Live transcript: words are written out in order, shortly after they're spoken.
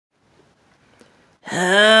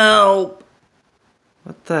Help!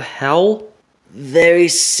 What the hell? Very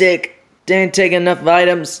sick. Didn't take enough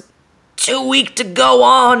vitamins. Too weak to go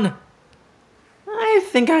on. I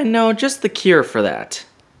think I know just the cure for that.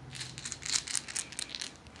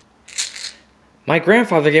 My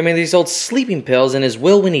grandfather gave me these old sleeping pills in his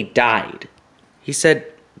will when he died. He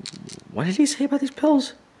said, what did he say about these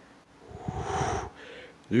pills?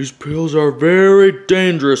 These pills are very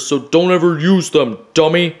dangerous, so don't ever use them,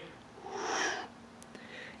 dummy.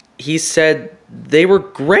 He said they were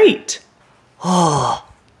great. Oh.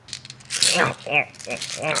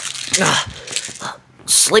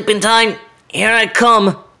 Sleeping time. Here I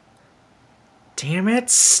come. Damn it,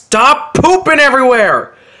 stop pooping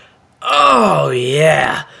everywhere! Oh,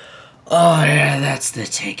 yeah. Oh, yeah, that's the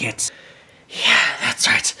ticket. Yeah, that's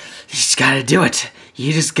right. You just gotta do it.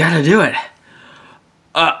 You just gotta do it.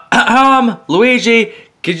 Luigi,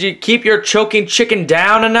 could you keep your choking chicken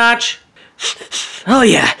down a notch? Oh,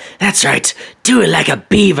 yeah, that's right. Do it like a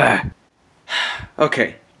beaver.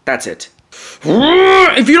 Okay, that's it.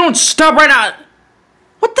 If you don't stop right now...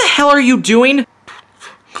 What the hell are you doing?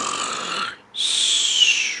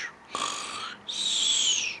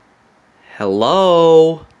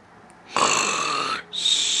 Hello?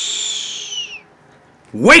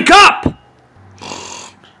 Wake up!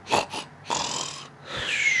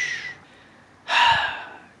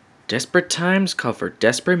 Desperate times call for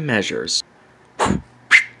desperate measures.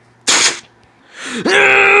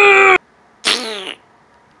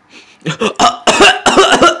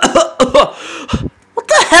 What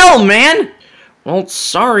the hell, man? Well,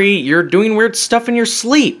 sorry, you're doing weird stuff in your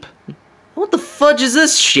sleep. What the fudge is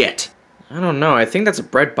this shit? I don't know, I think that's a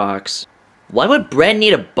bread box. Why would bread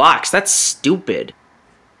need a box? That's stupid.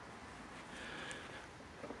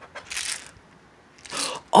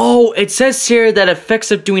 Oh, it says here that effects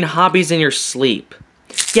of doing hobbies in your sleep.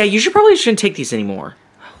 Yeah, you probably shouldn't take these anymore.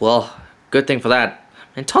 Well, good thing for that.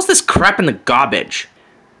 And toss this crap in the garbage.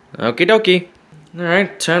 Okie dokie.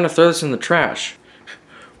 Alright, time to throw this in the trash.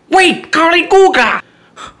 Wait, Carly Googa!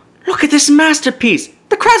 Look at this masterpiece!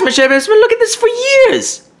 The craftsmanship has been looking at this for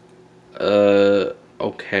years!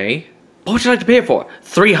 Okay. What would you like to pay it for?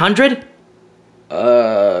 300?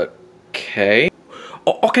 Okay.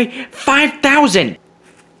 Oh, okay, 5,000!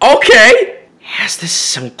 Okay! Yes, this is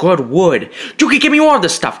some good wood. Juki, give me more of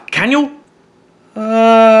this stuff, can you?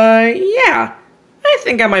 Yeah. I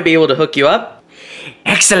think I might be able to hook you up.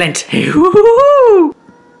 Excellent! Woo-hoo-hoo!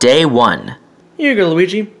 Day 1. Here you go,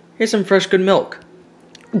 Luigi. Here's some fresh good milk.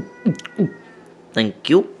 Thank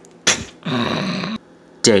you.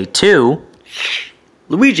 Day 2.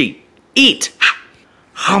 Luigi, eat!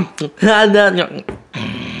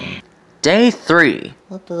 Day 3.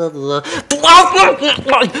 What the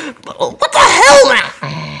hell,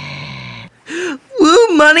 man? Woo,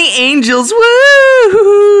 money angels,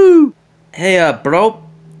 woo! Hey, bro,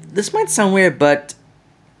 this might sound weird, but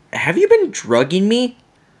have you been drugging me?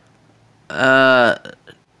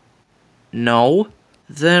 No.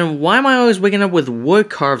 Then why am I always waking up with wood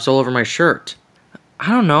carves all over my shirt? I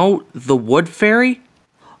don't know, the wood fairy?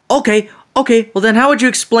 Okay, well then how would you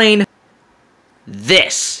explain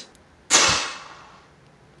this?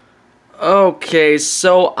 Okay,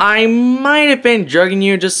 so I might have been drugging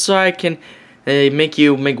you just so I can make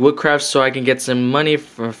woodcraft so I can get some money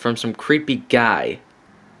from some creepy guy.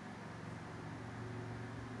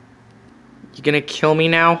 You gonna kill me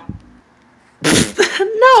now?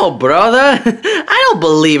 No, brother. I don't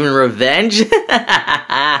believe in revenge.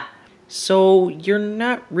 So, you're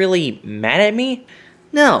not really mad at me?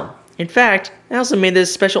 No. In fact, I also made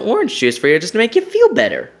this special orange juice for you just to make you feel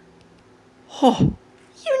better. Oh,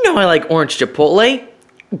 you know I like orange chipotle.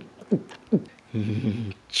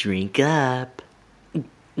 Drink up.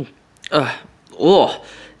 Oh,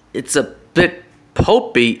 it's a bit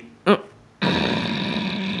pulpy.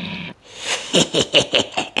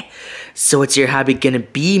 So what's your hobby gonna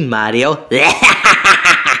be, Mario? Yeah.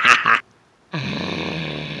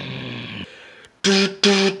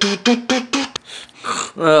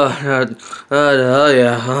 Yeah!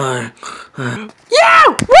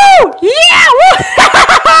 Woo! Yeah! Woo!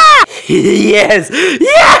 Yes!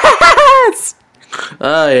 Yes!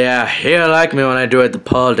 Oh yeah, he'll like me when I do it the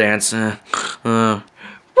pole dance. Woo! Yeah!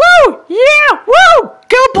 Woo!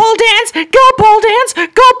 Go pole dance! Go pole dance!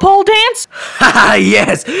 Go pole dance! Haha,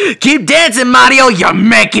 yes! Keep dancing, Mario! You're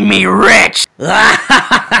making me rich!